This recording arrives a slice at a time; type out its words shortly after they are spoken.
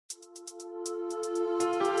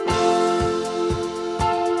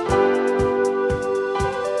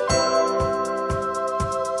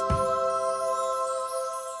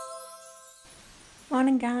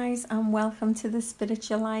Morning guys, and welcome to the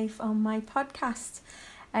Spiritual Life on my podcast.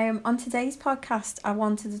 On today's podcast I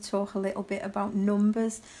wanted to talk a little bit about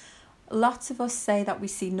numbers. Lots of us say that we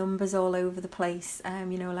see numbers all over the place,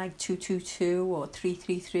 like 222 or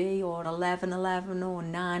 333 or 1111 or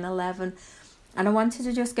 911, and I wanted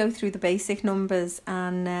to just go through the basic numbers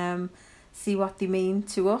and see what they mean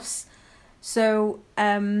to us. So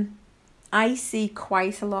I see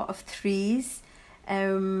quite a lot of threes,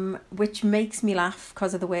 which makes me laugh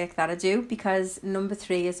because of the work that I do, because number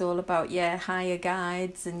 3 is all about your higher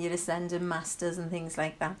guides and your ascending masters and things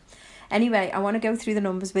like that. Anyway, I want to go through the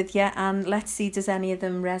numbers with you and let's see, does any of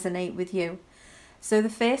them resonate with you? So the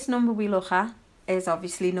first number we look at is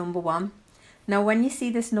obviously number 1. Now when you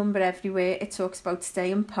see this number everywhere, it talks about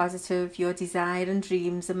staying positive, your desire and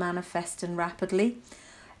dreams are manifesting rapidly.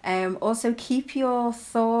 Also keep your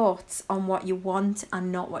thoughts on what you want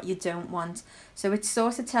and not what you don't want. So it's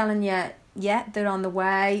sort of telling you, yeah, they're on the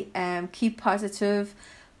way. Keep positive,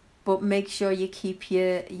 but make sure you keep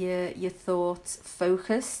your thoughts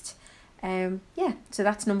focused. So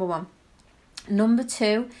that's number 1. Number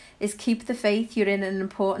 2 is keep the faith. You're in an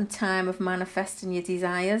important time of manifesting your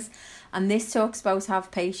desires, and this talks about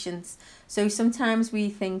have patience. So sometimes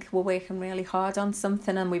we think we're working really hard on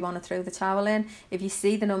something and we want to throw the towel in. If you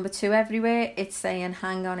see the number 2 everywhere, it's saying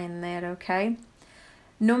hang on in there, okay?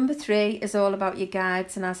 Number 3 is all about your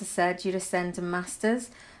guides, and as I said, your ascending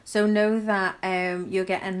masters. So know that you're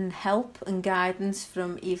getting help and guidance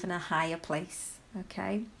from even a higher place,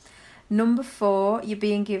 okay? Number 4, you're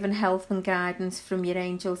being given help and guidance from your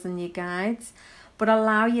angels and your guides, but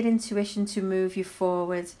allow your intuition to move you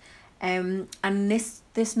forward. And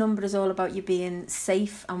this number is all about you being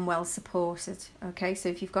safe and well supported, okay? So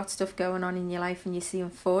if you've got stuff going on in your life and you're seeing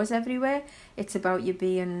 4s everywhere, it's about you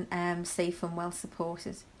being safe and well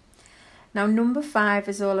supported. Now number 5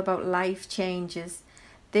 is all about life changes.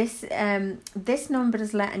 This number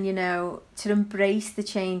is letting you know to embrace the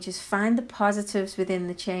changes, find the positives within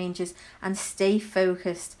the changes and stay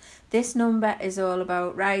focused. This number is all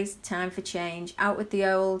about, right, time for change, out with the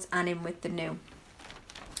old and in with the new.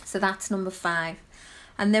 So that's number 5.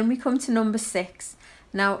 And then we come to number 6.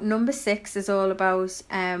 Now number 6 is all about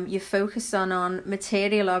you focus on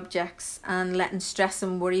material objects and letting stress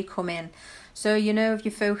and worry come in. So, if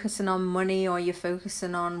you're focusing on money or you're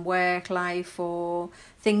focusing on work life or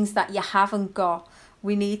things that you haven't got,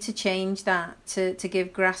 we need to change that to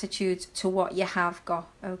give gratitude to what you have got,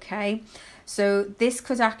 okay? So this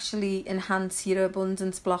could actually enhance your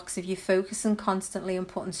abundance blocks if you're focusing constantly and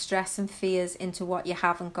putting stress and fears into what you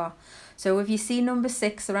haven't got. So if you see number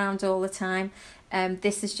 6 around all the time,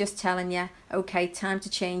 this is just telling you, okay, time to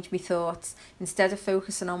change my thoughts. Instead of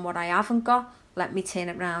focusing on what I haven't got, let me turn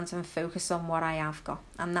it around and focus on what I have got,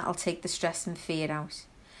 and that'll take the stress and fear out.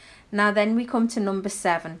 Now then we come to number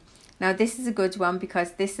 7. Now this is a good one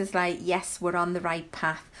because this is like, yes, we're on the right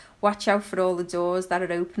path. Watch out for all the doors that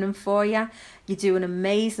are opening for you. You're doing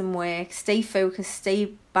amazing work. Stay focused,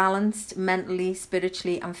 stay balanced mentally,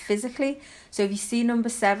 spiritually and physically. So if you see number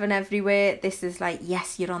 7 everywhere, this is like,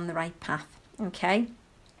 yes, you're on the right path, okay?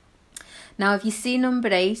 Now, if you see number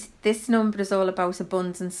 8, this number is all about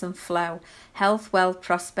abundance and flow, health, wealth,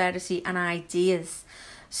 prosperity and ideas.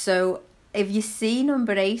 So if you see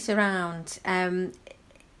number 8 around,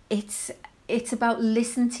 it's about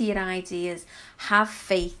listen to your ideas, have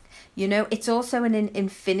faith. It's also an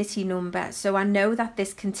infinity number. So I know that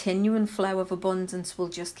this continuing flow of abundance will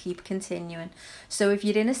just keep continuing. So if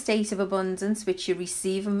you're in a state of abundance, which you're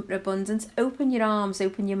receiving abundance, open your arms,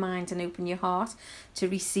 open your mind and open your heart to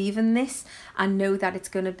receiving this, and know that it's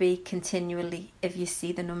going to be continually if you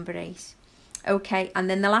see the number 8. Okay, and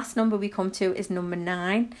then the last number we come to is number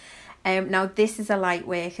 9. Now this is a light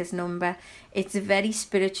workers number. It's a very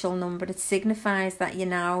spiritual number. It signifies that you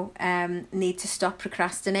now need to stop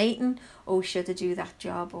procrastinating. Oh, should I do that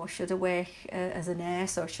job, or should I work as a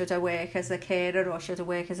nurse, or should I work as a carer, or should I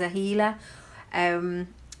work as a healer?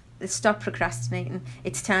 Stop procrastinating.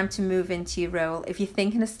 It's time to move into your role. If you're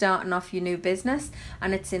thinking of starting off your new business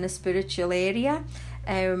and it's in a spiritual area,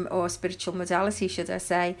 or spiritual modality should I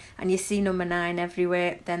say, and you see number 9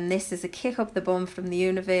 everywhere, then this is a kick up the bum from the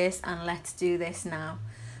universe and let's do this now.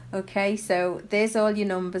 Okay, so there's all your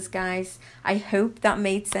numbers, guys. I hope that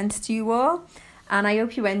made sense to you all, And I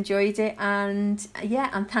hope you enjoyed it. And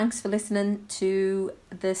and thanks for listening to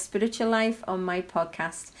The Spiritual Life on my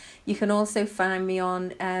podcast. You can also find me on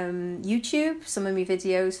YouTube. Some of my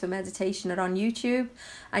videos for meditation are on YouTube.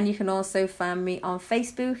 And you can also find me on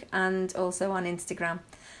Facebook and also on Instagram.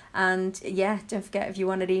 And don't forget, if you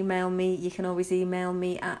want to email me, you can always email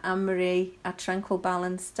me at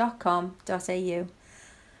annemarie@tranquilbalance.com.au.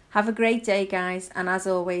 Have a great day, guys. And as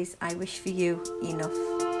always, I wish for you enough.